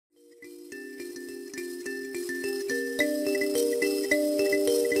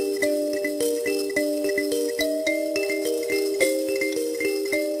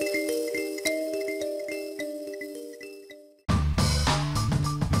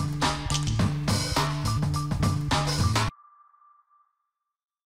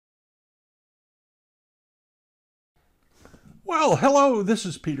Well, hello, this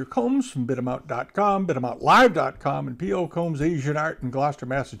is Peter Combs from bitamount.com, bitamountlive.com, and P.O. Combs Asian Art in Gloucester,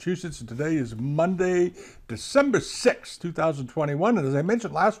 Massachusetts. And today is Monday, December 6th, 2021. And as I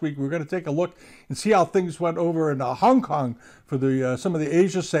mentioned last week, we're going to take a look and see how things went over in Hong Kong for the some of the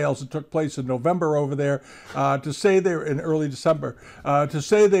Asia sales that took place in November over there. To say they were in early December, to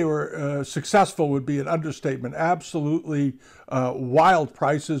say they were successful would be an understatement. Absolutely wild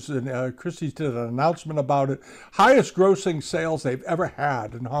prices, and Christie did an announcement about it. Highest grossing sales they've ever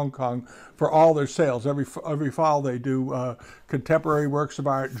had in Hong Kong for all their sales. Every fall they do contemporary works of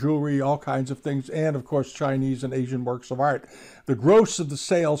art, jewelry, all kinds of things, and of course Chinese and Asian works of art. The gross of the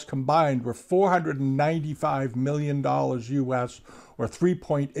sales combined were $495 million US, or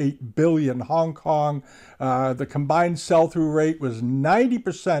 3.8 billion Hong Kong. The combined sell-through rate was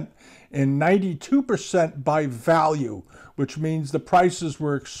 90% and 92% by value, which means the prices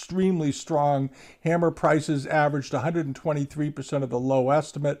were extremely strong. Hammer prices averaged 123% of the low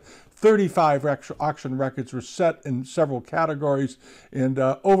estimate. 35 auction records were set in several categories, and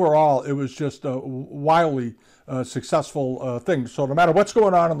overall it was just a wildly successful thing. So no matter what's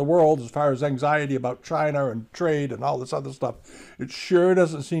going on in the world as far as anxiety about China and trade and all this other stuff, it sure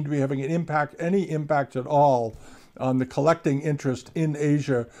doesn't seem to be having any impact at all on the collecting interest in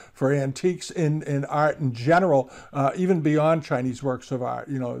Asia for antiques in art in general, even beyond Chinese works of art.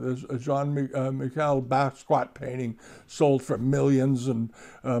 You know, there's a Jean-Michel Basquiat painting sold for millions, and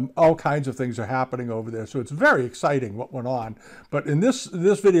all kinds of things are happening over there. So it's very exciting what went on. But in this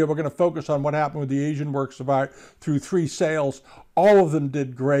video, we're going to focus on what happened with the Asian works of art through 3 sales. All of them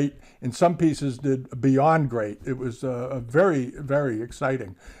did great, and some pieces did beyond great. It was very, very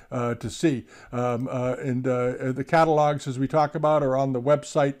exciting to see. The catalogs, as we talk about, are on the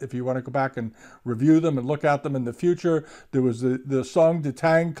website if you want to go back and review them and look at them in the future. There was the Song de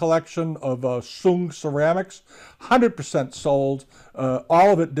Tang collection of Sung ceramics, 100% sold.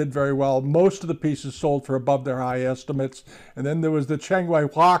 All of it did very well. Most of the pieces sold for above their high estimates. And then there was the Cheng Wei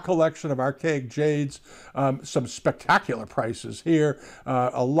Hua collection of archaic jades, some spectacular prices here.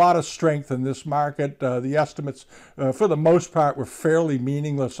 A lot of strength in this market. The estimates, for the most part, were fairly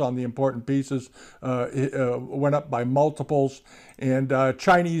meaningless on the important pieces. Went up by multiples. And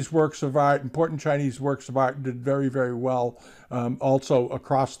Chinese works of art, important Chinese works of art, did very, very well also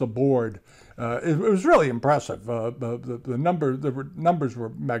across the board. It was really impressive. The numbers were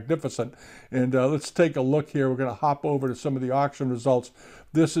magnificent. And let's take a look here. We're going to hop over to some of the auction results.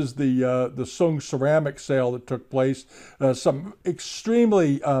 This is the Sung ceramic sale that took place. Some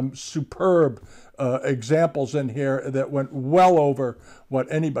extremely superb examples in here that went well over what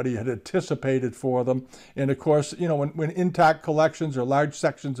anybody had anticipated for them. And of course, you know, when intact collections or large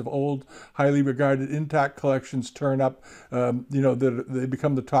sections of old, highly regarded intact collections turn up, you know, they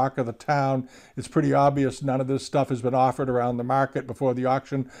become the talk of the town. It's pretty obvious none of this stuff has been offered around the market before the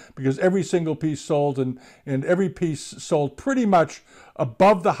auction, because every single piece sold, and every piece sold pretty much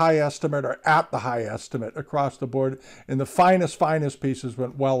above the high estimate or at the high estimate across the board, and the finest pieces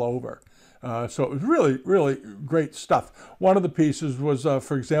went well over. So it was really, really great stuff. One of the pieces was,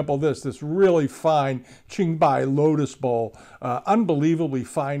 for example, this really fine Qingbai lotus bowl. Unbelievably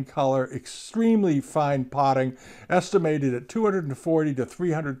fine color, extremely fine potting, estimated at 240 to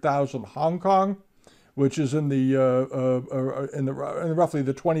 300,000 Hong Kong, which is in the roughly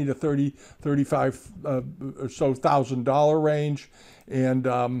the 20 to 35 or so $1,000 range, and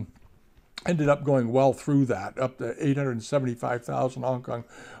ended up going well through that, up to 875,000 Hong Kong.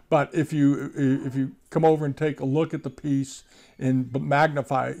 But if you come over and take a look at the piece and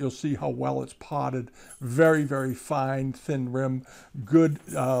magnify it, you'll see how well it's potted. Very, very fine, thin rim, good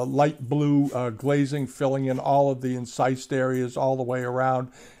light blue glazing, filling in all of the incised areas all the way around.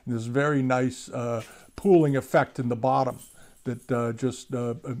 And this very nice pooling effect in the bottom that just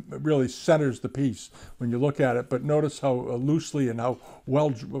really centers the piece when you look at it. But notice how loosely and how well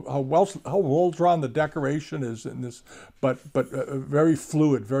drawn the decoration is in this, but very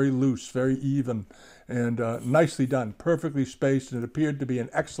fluid, very loose, very even, and nicely done, perfectly spaced. And it appeared to be in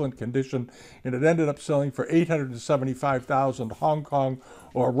excellent condition, and it ended up selling for 875,000 Hong Kong,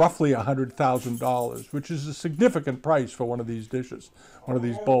 or roughly $100,000, which is a significant price for one of these dishes, one of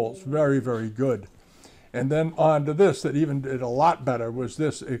these bowls. Very, very good. And then on to this that even did a lot better was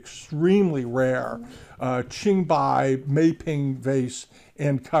this extremely rare Qingbai Meiping vase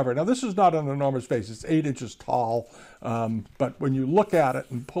and cover. Now this is not an enormous vase, it's 8 inches tall, but when you look at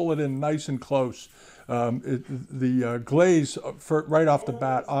it and pull it in nice and close, the glaze right off the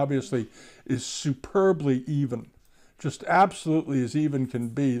bat obviously is superbly even. just absolutely as even can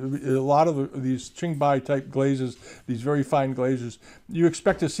be. A lot of these Qingbai type glazes, these very fine glazes, you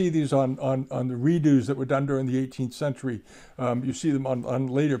expect to see these on the redos that were done during the 18th century. You see them on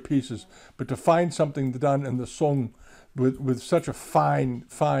later pieces, but to find something done in the Song with such a fine,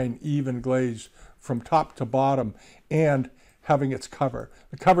 even glaze from top to bottom, and having its cover.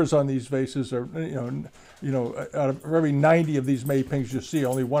 The covers on these vases are, out of every 90 of these Mei Pings you see,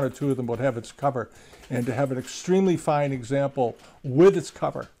 only 1 or 2 of them would have its cover. And to have an extremely fine example with its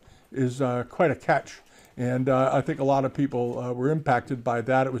cover is quite a catch. And I think a lot of people were impacted by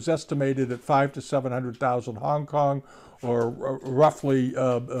that. It was estimated at 500,000 to 700,000 Hong Kong, or roughly,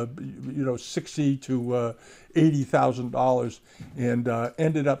 $60,000 to $80,000, and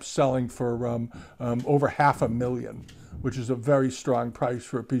ended up selling for over $500,000, which is a very strong price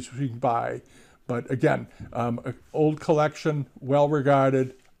for a piece we can buy. But again, old collection, well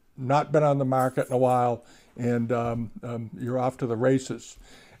regarded, not been on the market in a while, and you're off to the races.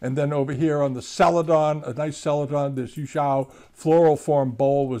 And then over here on the Celadon, a nice Celadon, this Yuxiao floral form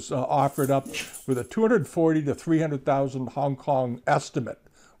bowl was offered up with a 240 to 300,000 Hong Kong estimate,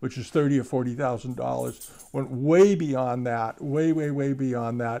 which is $30,000 or $40,000. Went way beyond that, way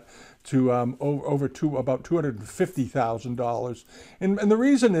beyond that, to over to about $250,000. And the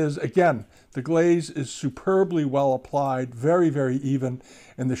reason is, again, the glaze is superbly well applied, very even,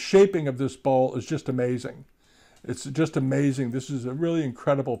 and the shaping of this bowl is just amazing. It's just amazing. This is a really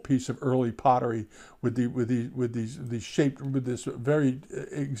incredible piece of early pottery with this very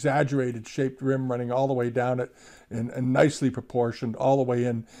exaggerated shaped rim running all the way down it, and nicely proportioned all the way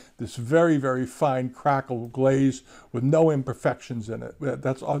in. This very fine crackle glaze with no imperfections in it.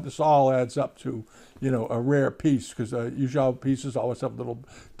 That's all. This all adds up to, a rare piece, because usual pieces always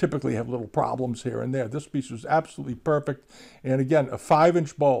typically have little problems here and there. This piece was absolutely perfect. And again, a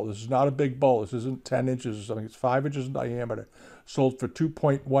 5-inch bowl. This is not a big bowl. This isn't 10 inches or something. It's 5 inches in diameter. Sold for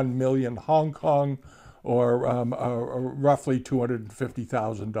 2.1 million Hong Kong, or roughly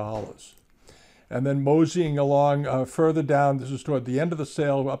 $250,000. And then moseying along further down, this is toward the end of the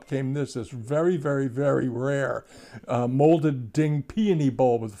sale, up came this very rare molded ding peony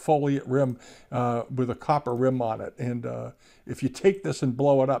bowl with foliate rim, with a copper rim on it. And if you take this and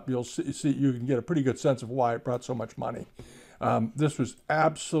blow it up, you'll see you can get a pretty good sense of why it brought so much money. This was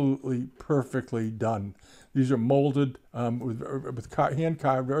absolutely perfectly done. These are molded with hand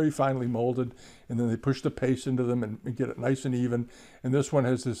carved, very finely molded, and then they push the paste into them and get it nice and even. And this one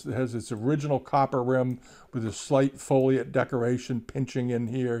has its original copper rim with a slight foliate decoration pinching in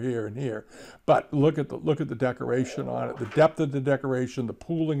here, and here. But look at the decoration on it, the depth of the decoration, the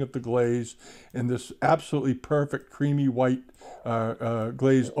pooling of the glaze, and this absolutely perfect creamy white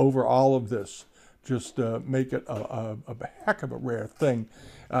glaze over all of this. Just make it a heck of a rare thing.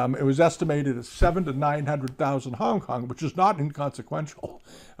 It was estimated at 700,000 to 900,000 Hong Kong, which is not inconsequential.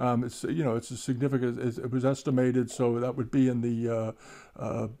 It's a significant. It was estimated, so that would be in the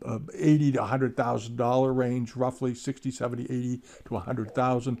 $80,000 to $100,000 range, roughly 60, 70, 80 to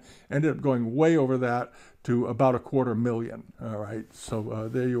 100,000. Ended up going way over that to about $250,000. All right, so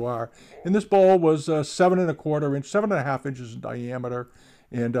there you are. And this bowl was 7.25 inches in diameter.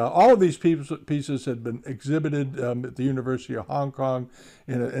 And all of these pieces had been exhibited at the University of Hong Kong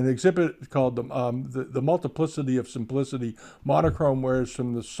in an exhibit called the Multiplicity of Simplicity, Monochrome Wares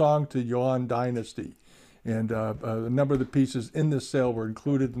from the Song to Yuan Dynasty. And a number of the pieces in this sale were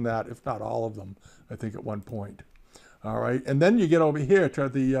included in that, if not all of them, I think at one point. All right, and then you get over here to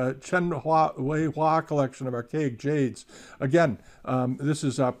the Chen Wei Hua collection of archaic jades. Again, this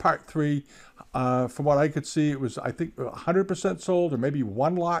is part 3. From what I could see, it was, I think, 100% sold, or maybe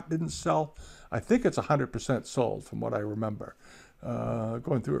one lot didn't sell. I think it's 100% sold from what I remember.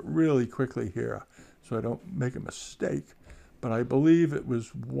 Going through it really quickly here so I don't make a mistake, but I believe it was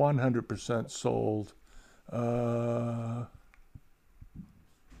 100% sold.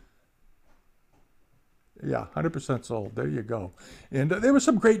 Yeah, 100% sold. There you go. And there were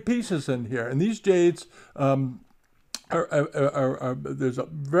some great pieces in here. And these jades, there's a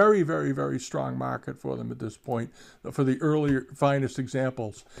very strong market for them at this point. For the earlier, finest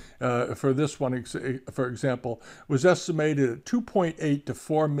examples, for this one, for example, was estimated at 2.8 to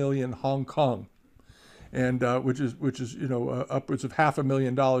 4 million Hong Kong. And which is upwards of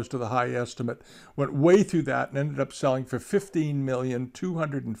 $500,000 to the high estimate. Went way through that and ended up selling for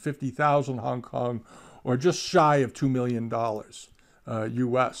 15,250,000 Hong Kong, or just shy of $2 million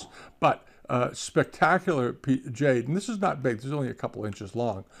US. But spectacular jade. And this is not big. This is only a couple inches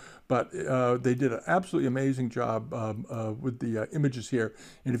long. But they did an absolutely amazing job with the images here.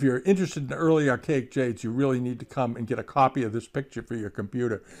 And if you're interested in early archaic jades, you really need to come and get a copy of this picture for your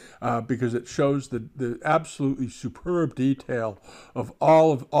computer because it shows the absolutely superb detail of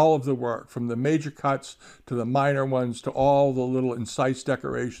all of the work, from the major cuts to the minor ones to all the little incise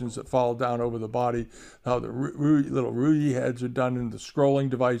decorations that fall down over the body, how the little ruby heads are done in the scrolling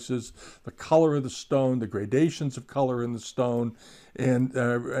devices, the color of the stone, the gradations of color in the stone,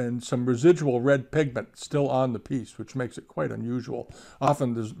 and some residual red pigment still on the piece, which makes it quite unusual.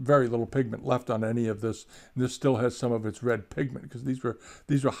 Often there's very little pigment left on any of this, and this still has some of its red pigment because these were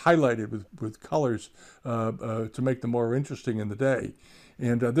highlighted with colors to make them more interesting in the day.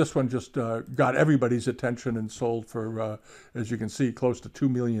 And this one just got everybody's attention and sold for, as you can see, close to $2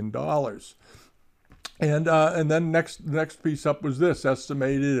 million. And then next piece up was this,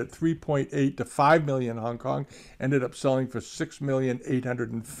 estimated at 3.8 to 5 million Hong Kong, ended up selling for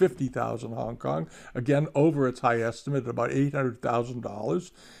 6,850,000 Hong Kong, again over its high estimate at about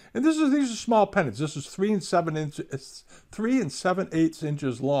 $800,000. And these are small pendants. This is 3 7/8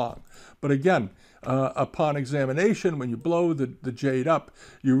 inches long. But again, upon examination, when you blow the jade up,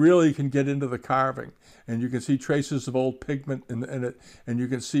 you really can get into the carving. And you can see traces of old pigment in it, and you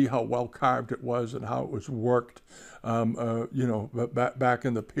can see how well carved it was and how it was worked, back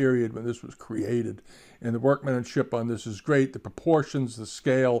in the period when this was created. And the workmanship on this is great. The proportions, the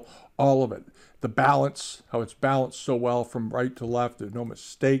scale, all of it. The balance, how it's balanced so well from right to left. There's no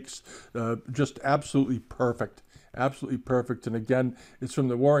mistakes. Just absolutely perfect. Absolutely perfect. And again, it's from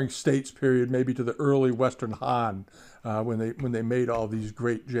the Warring States period, maybe to the early Western Han, when they made all these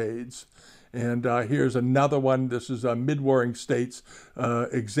great jades. And here's another one. This is a mid-Warring States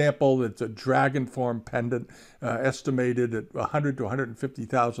example. It's a dragon form pendant, estimated at 100 to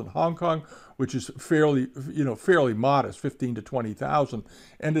 150,000 Hong Kong, which is fairly modest, 15 to 20,000.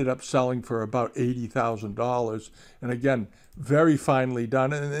 Ended up selling for about $80,000. And again, very finely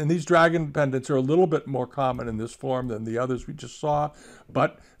done. And these dragon pendants are a little bit more common in this form than the others we just saw,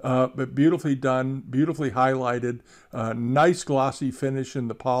 but beautifully done, beautifully highlighted, nice glossy finish in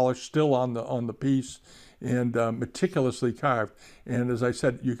the polish, still on the piece, and meticulously carved. And as I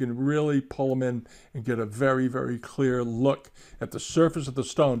said, you can really pull them in and get a very, very clear look at the surface of the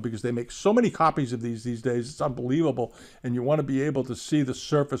stone, because they make so many copies of these days. It's unbelievable. And you want to be able to see the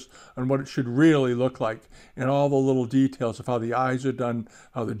surface and what it should really look like, and all the little details of how the eyes are done,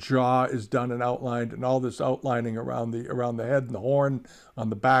 how the jaw is done and outlined, and all this outlining around the head and the horn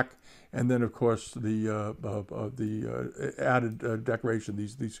on the back. And then, of course, the added decoration,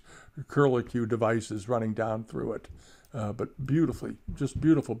 these curlicue devices running down through it. But beautifully, just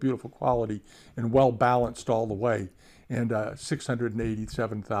beautiful, beautiful quality, and well balanced all the way. And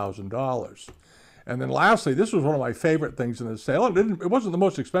 $687,000. And then lastly, this was one of my favorite things in this sale. It wasn't the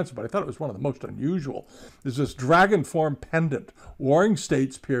most expensive, but I thought it was one of the most unusual. There's this dragon form pendant, Warring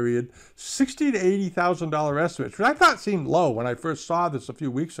States period, $60,000 to $80,000 estimate, which I thought seemed low when I first saw this a few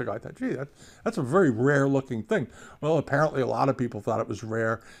weeks ago. I thought, gee, that's a very rare looking thing. Well, apparently a lot of people thought it was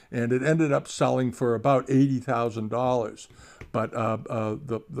rare, and it ended up selling for about $80,000. But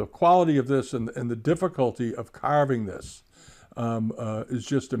the quality of this and the difficulty of carving this is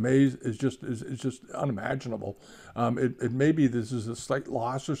just amazing. Is just unimaginable. It maybe this is a slight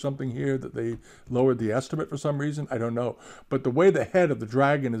loss or something here, that they lowered the estimate for some reason. I don't know. But the way the head of the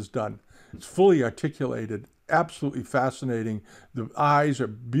dragon is done, it's fully articulated, absolutely fascinating. The eyes are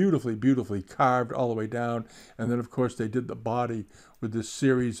beautifully, beautifully carved all the way down. And then, of course, they did the body with this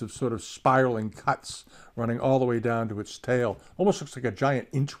series of sort of spiraling cuts running all the way down to its tail. Almost looks like a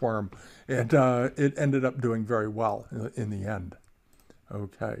giant inchworm. And it ended up doing very well in the end.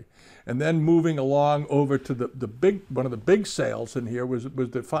 Okay, and then moving along over to one of the big sales in here was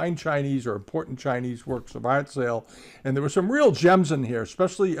the fine Chinese or important Chinese works of art sale, and there were some real gems in here,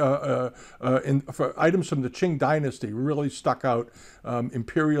 especially for items from the Qing Dynasty. Really stuck out.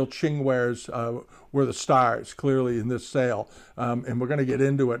 Imperial Qing wares were the stars clearly in this sale, and we're going to get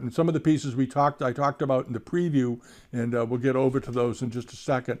into it. And some of the pieces I talked about in the preview, and we'll get over to those in just a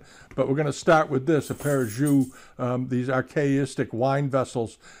second. But we're going to start with this, a pair of Zhu, these archaistic wine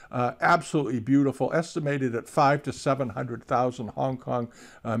vessels, absolutely beautiful, estimated at 500,000 to 700,000 Hong Kong,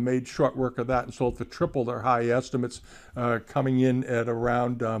 made short work of that and sold for triple their high estimates, coming in at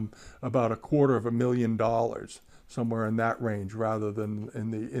around about $250,000. Somewhere in that range, rather than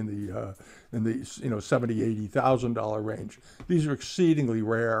in the $70,000-$80,000 range. These are exceedingly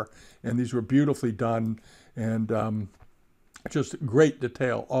rare, and these were beautifully done. And Just great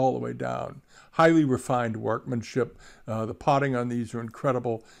detail all the way down. Highly refined workmanship. The potting on these are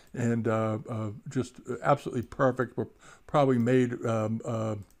incredible and just absolutely perfect. Were probably made,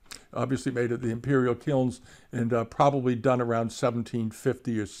 obviously made at the imperial kilns and probably done around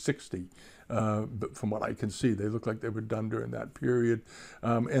 1750 or 60. But from what I can see, they look like they were done during that period.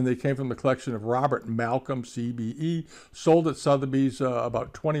 And they came from the collection of Robert Malcolm, CBE, sold at Sotheby's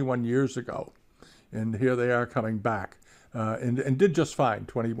about 21 years ago. And here they are coming back. And did just fine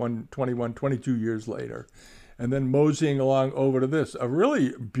 22 years later. And then moseying along over to this, a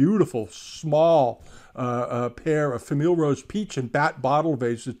really beautiful, small pair of Famille Rose Peach and Bat bottle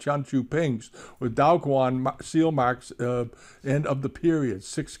vases, Tianchu Pings, with Daoguan seal marks and of the period,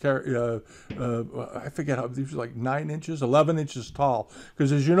 6 carat, I forget how, these are like 9 inches, 11 inches tall.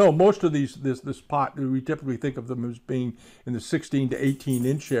 Because as you know, most of these, this pot, we typically think of them as being in the 16 to 18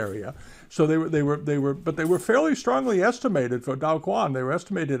 inch area. So they were fairly strongly estimated for Daoguan. They were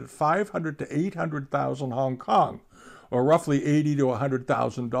estimated at 500 to 800,000 Hong Kong, or roughly $80 to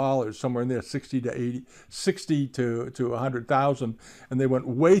 $100,000, somewhere in there, 60 to 100,000, and they went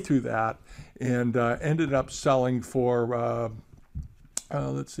way through that and ended up selling for.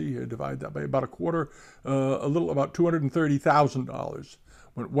 Let's see here, divide that by about a quarter, about $230,000.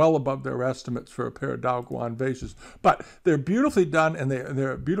 Went well above their estimates for a pair of Daoguan vases. But they're beautifully done, and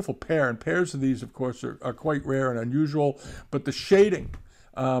they're a beautiful pair. And pairs of these, of course, are quite rare and unusual. But the shading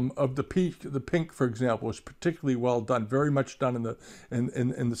of the pink, for example, was particularly well done. Very much done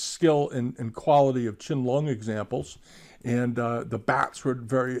in the skill and quality of Qianlong examples. And the bats were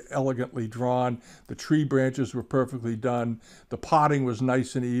very elegantly drawn. The tree branches were perfectly done. The potting was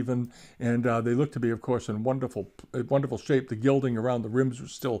nice and even, and they looked to be, of course, in wonderful shape. The gilding around the rims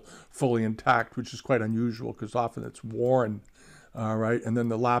was still fully intact, which is quite unusual because often it's worn. All right, and then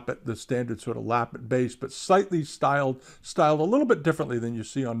the lappet, the standard sort of lappet base, but slightly styled a little bit differently than you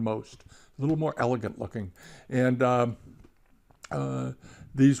see on most. A little more elegant looking, and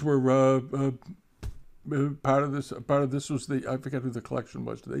these were. Part of this was I forget who the collection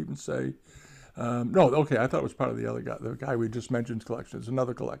was. Did they even say? No, okay, I thought it was part of the other guy. The guy we just mentioned's collection is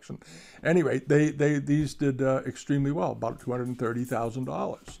another collection. Anyway, these did extremely well, about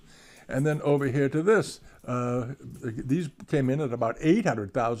 $230,000. And then over here to this, these came in at about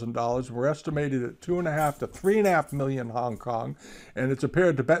 $800,000. Were estimated at 2.5 to 3.5 million Hong Kong, and it's a pair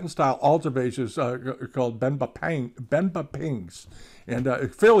of Tibetan-style altar vases called Benba Pings. And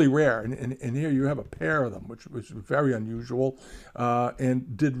fairly rare, and here you have a pair of them, which was very unusual,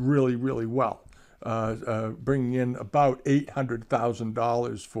 and did really, really well, bringing in about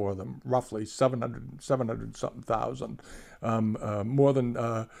 $800,000 for them, roughly 700 something thousand, more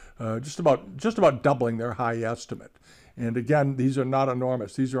than just about doubling their high estimate. And again, these are not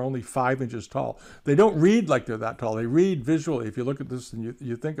enormous. These are only 5 inches tall. They don't read like they're that tall. They read visually. If you look at this and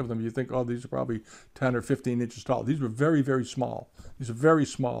you think of them, you think, oh, these are probably 10 or 15 inches tall. These were very, very small. These are very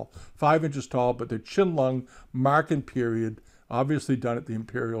small, 5 inches tall, but they're Qianlong, Marken period, obviously done at the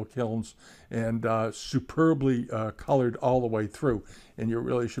imperial kilns, and superbly colored all the way through. And you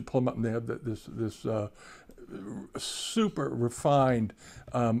really should pull them up, and they have this super refined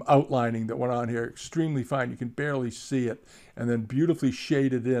outlining that went on here, extremely fine. You can barely see it, and then beautifully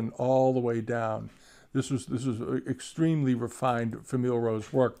shaded in all the way down. This was extremely refined Famille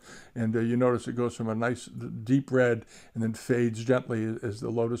Rose work, and you notice it goes from a nice deep red and then fades gently as the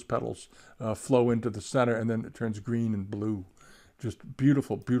lotus petals flow into the center, and then it turns green and blue. Just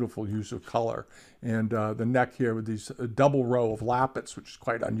beautiful, beautiful use of color. And the neck here with these double row of lappets, which is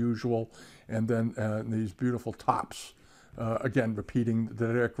quite unusual, and then these beautiful tops. Again, repeating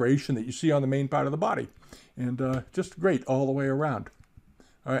the decoration that you see on the main part of the body. And just great all the way around.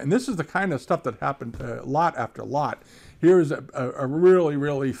 All right, and this is the kind of stuff that happened lot after lot. Here is a really,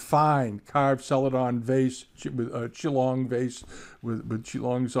 really fine carved celadon vase, with Qilong vase with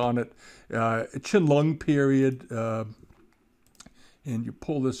Qilongs on it. Qianlong period. And you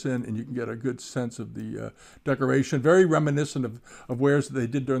pull this in and you can get a good sense of the decoration. Very reminiscent of wares that they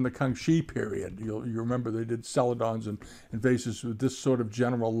did during the Kangxi period. You remember they did celadons and vases with this sort of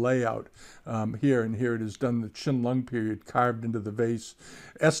general layout here. And here it is done in the Qianlong period, carved into the vase.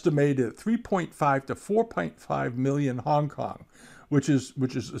 Estimated at 3.5 to 4.5 million Hong Kong, which is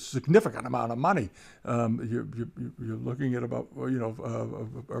a significant amount of money. You're looking at about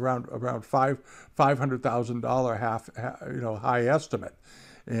around $500,000 high estimate,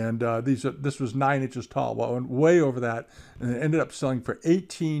 and this was 9 inches tall. Well, went way over that, and it ended up selling for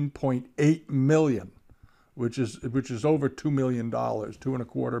 $18.8 million, which is over $2 million,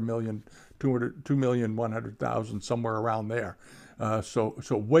 $2.25 million, $2,100,000, somewhere around there. So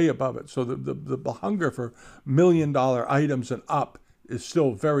way above it. So the hunger for $1 million items and up is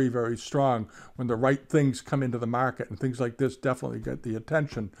still very, very strong when the right things come into the market, and things like this definitely get the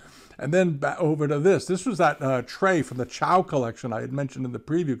attention. And then back over to this. This was that tray from the Chow collection I had mentioned in the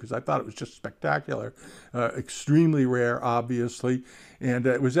preview because I thought it was just spectacular. Extremely rare, obviously, and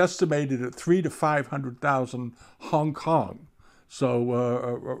it was estimated at 300,000 to 500,000 Hong Kong.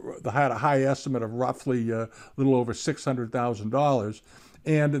 So they had a high estimate of roughly a little over $600,000.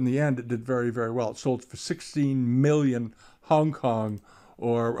 And in the end, it did very, very well. It sold for 16 million Hong Kong,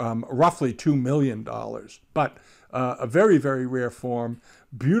 or roughly $2 million. But a very, very rare form,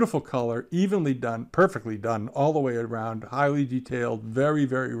 beautiful color, evenly done, perfectly done all the way around, highly detailed, very,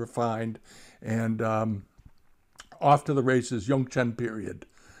 very refined, and off to the races, Yongchen period.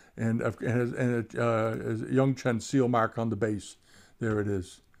 And it has a Yongchen seal mark on the base. There it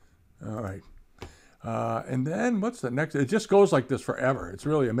is. All right. And then what's the next? It just goes like this forever. It's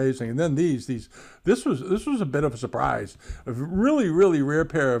really amazing. And then this was a bit of a surprise. A really, really rare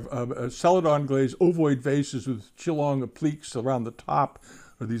pair of celadon glazed ovoid vases with Qilong appliques around the top,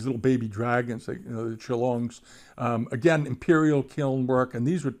 or these little baby dragons, the Qilongs. Again, imperial kiln work, and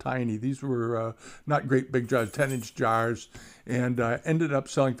these were tiny. These were not great big jars, 10-inch jars, and ended up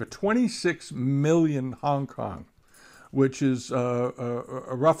selling for 26 million Hong Kong, which is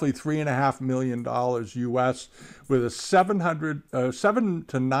roughly $3.5 million US, with a 7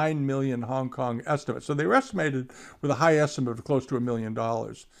 to 9 million Hong Kong estimate. So they were estimated with a high estimate of close to $1 million.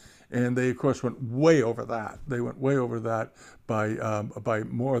 And they, of course, went way over that. They went way over that by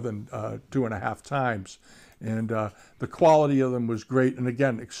more than 2.5 times. And the quality of them was great. And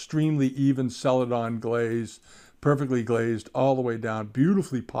again, extremely even celadon glaze, perfectly glazed all the way down,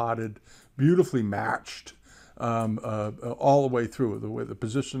 beautifully potted, beautifully matched. All the way through, the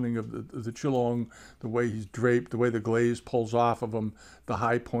positioning of the Qilong, the way he's draped, the way the glaze pulls off of him, the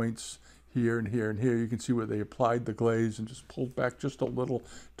high points here and here and here. You can see where they applied the glaze and just pulled back just a little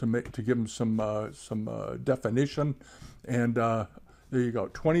to give him some definition. And there you go,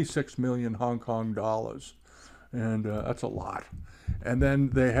 26 million Hong Kong dollars, and that's a lot. And then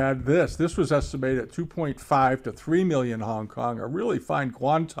they had this. This was estimated at 2.5 to 3 million Hong Kong, a really fine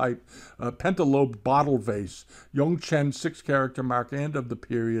Guan-type pentalobed bottle vase, Yongchen 6-character mark and of the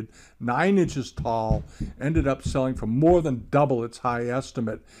period, 9 inches tall, ended up selling for more than double its high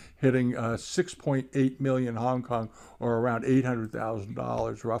estimate, hitting 6.8 million Hong Kong, or around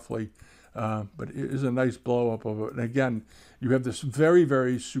 $800,000 roughly. But it is a nice blow-up of it. And again, you have this very,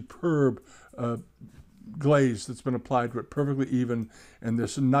 very superb glaze that's been applied to it, perfectly even, and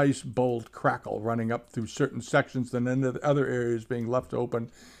this nice bold crackle running up through certain sections, and then the other areas being left open,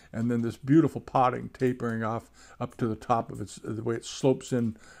 and then this beautiful potting tapering off up to the top of its, the way it slopes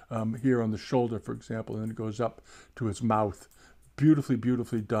in here on the shoulder, for example, and then it goes up to its mouth. Beautifully,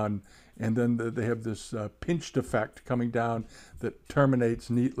 beautifully done. And then they have this pinched effect coming down that terminates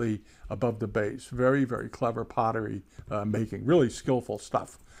neatly above the base. Very, very clever pottery making, really skillful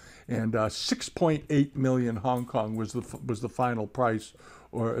stuff. And 6.8 million Hong Kong was the final price,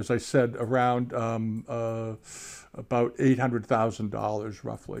 or as I said, around about $800,000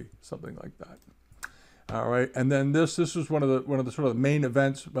 roughly, something like that. All right, and then this was one of the sort of main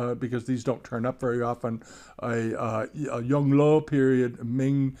events because these don't turn up very often. A Yongle period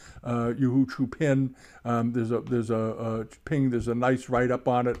Ming Yuhu Chu pin. There's a ping. There's a nice write up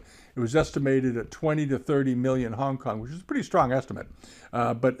on it. It was estimated at 20 to 30 million Hong Kong, which is a pretty strong estimate.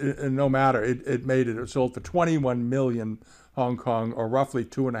 But no matter, it made it. It sold for 21 million Hong Kong, or roughly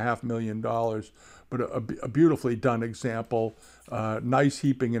 $2.5 million. But a beautifully done example. Nice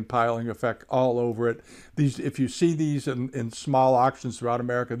heaping and piling effect all over it. These, if you see these in small auctions throughout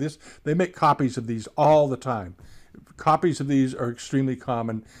America, they make copies of these all the time. Copies of these are extremely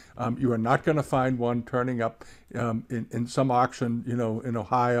common. You are not going to find one turning up in some auction, in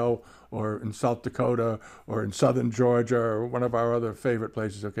Ohio or in South Dakota or in southern Georgia or one of our other favorite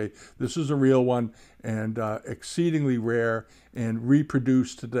places. Okay, this is a real one, and exceedingly rare, and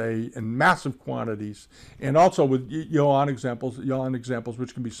reproduced today in massive quantities, and also with yuan examples,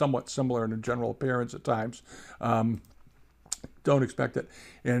 which can be somewhat similar in a general appearance at times. Don't expect it.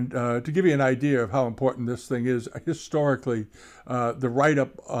 And to give you an idea of how important this thing is, historically, the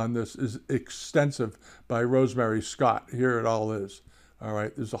write-up on this is extensive by Rosemary Scott. Here it all is. All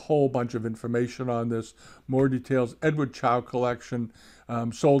right, there's a whole bunch of information on this, more details. Edward Chow collection,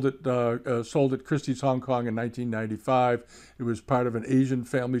 sold at Christie's Hong Kong in 1995. It was part of an Asian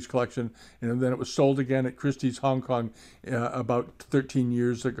family's collection, and then it was sold again at Christie's Hong Kong about 13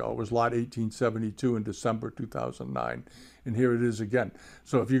 years ago. It was lot 1872 in December 2009. And here it is again.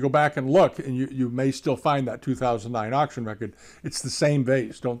 So if you go back and look, and you may still find that 2009 auction record, it's the same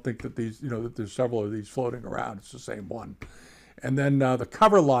vase. Don't think that that there's several of these floating around. It's the same one. And then the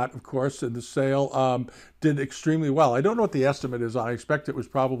cover lot, of course, in the sale did extremely well. I don't know what the estimate is on. I expect it was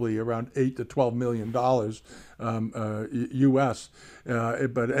probably around $8 to $12 million US.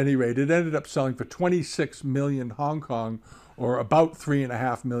 But at any rate, it ended up selling for 26 million Hong Kong, or about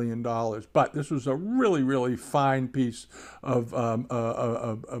 $3.5 million. But this was a really, really fine piece of Ming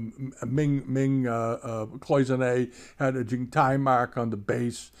cloisonné, had a Jingtai mark on the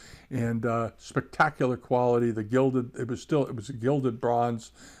base, and spectacular quality. It was a gilded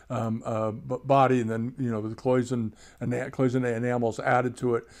bronze body, and then the cloisonné enamels added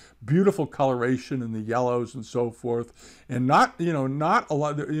to it. Beautiful coloration in the yellows and so forth, and not a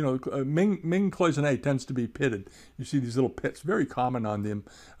lot. Ming cloisonné tends to be pitted. You see these little pits, very common on them.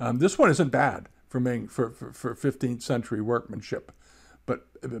 This one isn't bad for Ming for 15th century workmanship, but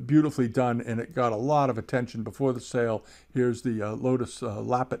beautifully done, and it got a lot of attention before the sale. Here's the lotus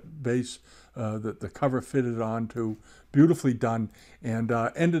lappet vase that the cover fitted onto, beautifully done, and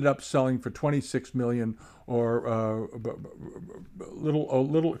ended up selling for 26 million, or over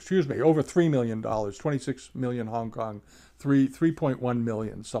 $3 million, 26 million Hong Kong, 3.1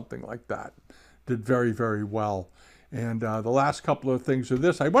 million, something like that. Did very, very well. And the last couple of things are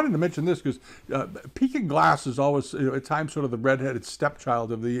this. I wanted to mention this because Peking glass is always, at times, sort of the redheaded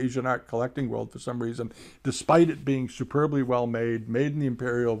stepchild of the Asian art collecting world for some reason, despite it being superbly well made in the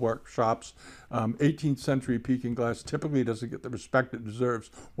imperial workshops. 18th century Peking glass typically doesn't get the respect it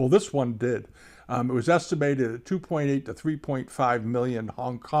deserves. Well, this one did. It was estimated at 2.8 to 3.5 million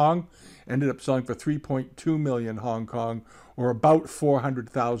Hong Kong, ended up selling for 3.2 million Hong Kong, or about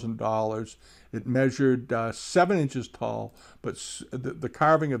 $400,000. It measured 7 inches tall, but the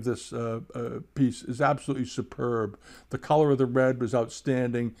carving of this piece is absolutely superb. The color of the red was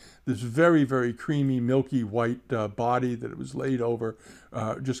outstanding. This very, very creamy, milky white body that it was laid over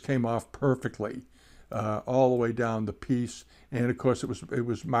just came off perfectly all the way down the piece. And of course, it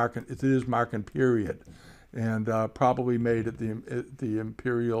is Marken period, and probably made at the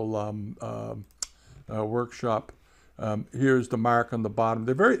Imperial workshop. Here's the mark on the bottom.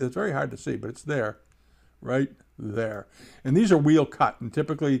 It's very hard to see, but it's there, right there. And these are wheel cut, and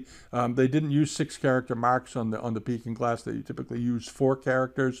typically they didn't use 6-character marks on the Peking glass. They typically use 4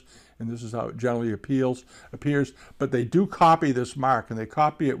 characters, and this is how it generally appears. But they do copy this mark, and they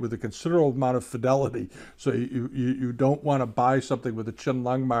copy it with a considerable amount of fidelity. So you don't want to buy something with a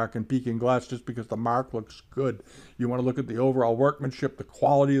Qinlong mark in Peking glass just because the mark looks good. You want to look at the overall workmanship, the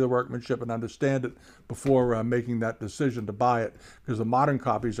quality of the workmanship, and understand it before making that decision to buy it, because the modern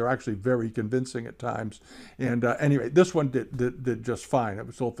copies are actually very convincing at times. And anyway, this one did just fine. It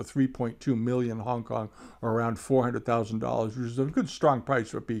was sold for 3.2 million Hong Kong, or around $400,000, which is a good, strong price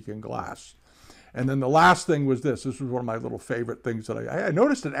for Peking glass. And then the last thing was this. This was one of my little favorite things that I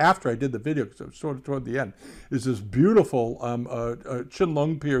noticed it after I did the video, because it was sort of toward the end, is this beautiful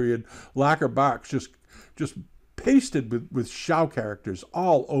Qinlong period lacquer box, just pasted with Shao characters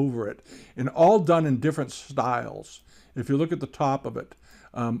all over it, and all done in different styles. If you look at the top of it,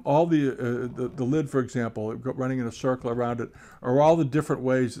 all the lid, for example, running in a circle around it, are all the different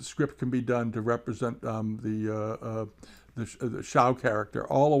ways that script can be done to represent the Shao character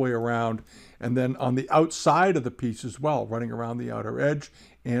all the way around, and then on the outside of the piece as well, running around the outer edge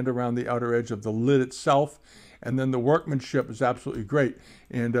and around the outer edge of the lid itself. And then the workmanship is absolutely great.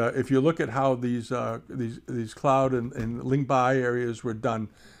 And if you look at how these cloud and Lingbai areas were done,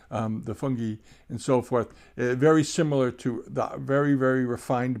 the fungi and so forth, very similar to the very, very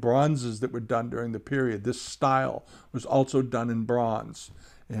refined bronzes that were done during the period. This style was also done in bronze.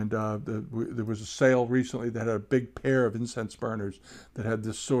 And there was a sale recently that had a big pair of incense burners that had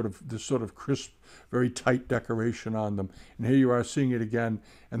this sort of crisp, very tight decoration on them. And here you are seeing it again.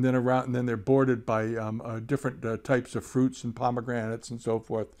 And then they're bordered by different types of fruits and pomegranates and so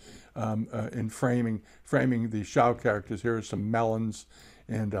forth in framing the Shao characters. Here are some melons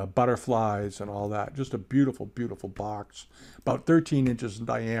and butterflies and all that. Just a beautiful, beautiful box, about 13 inches in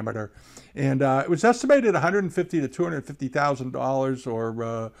diameter. And it was estimated $150,000 to $250,000,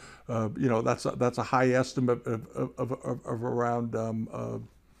 or that's a high estimate of around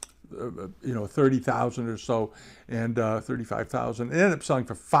 30,000 or so, and 35,000. It ended up selling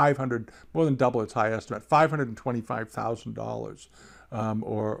for more than double its high estimate, $525,000.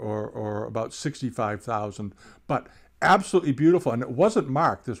 or about 65,000. But absolutely beautiful, and it wasn't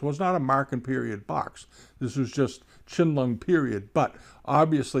marked. This was not a mark and period box. This was just Qinlong period, but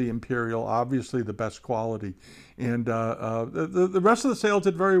obviously imperial, obviously the best quality. And the rest of the sales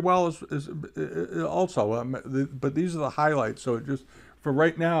did very well also, but these are the highlights. So it just, for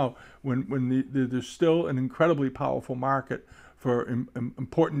right now, when there's still an incredibly powerful market for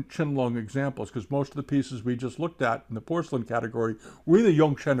important Qinlong examples, because most of the pieces we just looked at in the porcelain category were either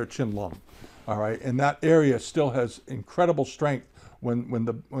Yongchen or Qinlong. All right, and that area still has incredible strength when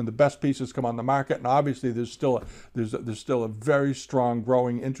the best pieces come on the market, and obviously there's still a very strong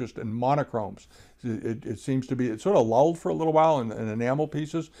growing interest in monochromes. It seems to be, it sort of lulled for a little while in enamel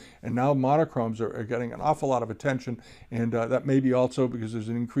pieces, and now monochromes are getting an awful lot of attention, and that may be also because there's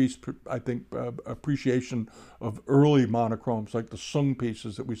an increased, I think, appreciation of early monochromes like the Sung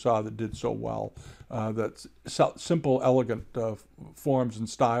pieces that we saw that did so well. That's simple, elegant forms and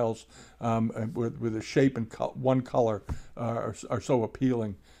styles with a shape and one color are so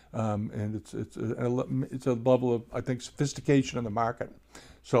appealing, and it's a level of, I think, sophistication in the market.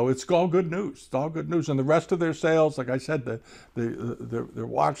 So it's all good news. It's all good news. And the rest of their sales, like I said, their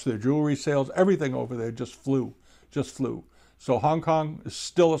watch, their jewelry sales, everything over there just flew. So Hong Kong is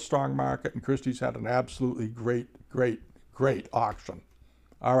still a strong market, and Christie's had an absolutely great auction.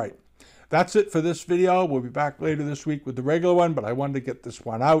 All right. That's it for this video. We'll be back later this week with the regular one, but I wanted to get this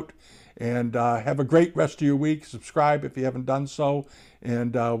one out. And have a great rest of your week. Subscribe if you haven't done so,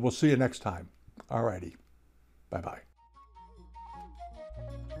 and we'll see you next time. All righty. Bye-bye.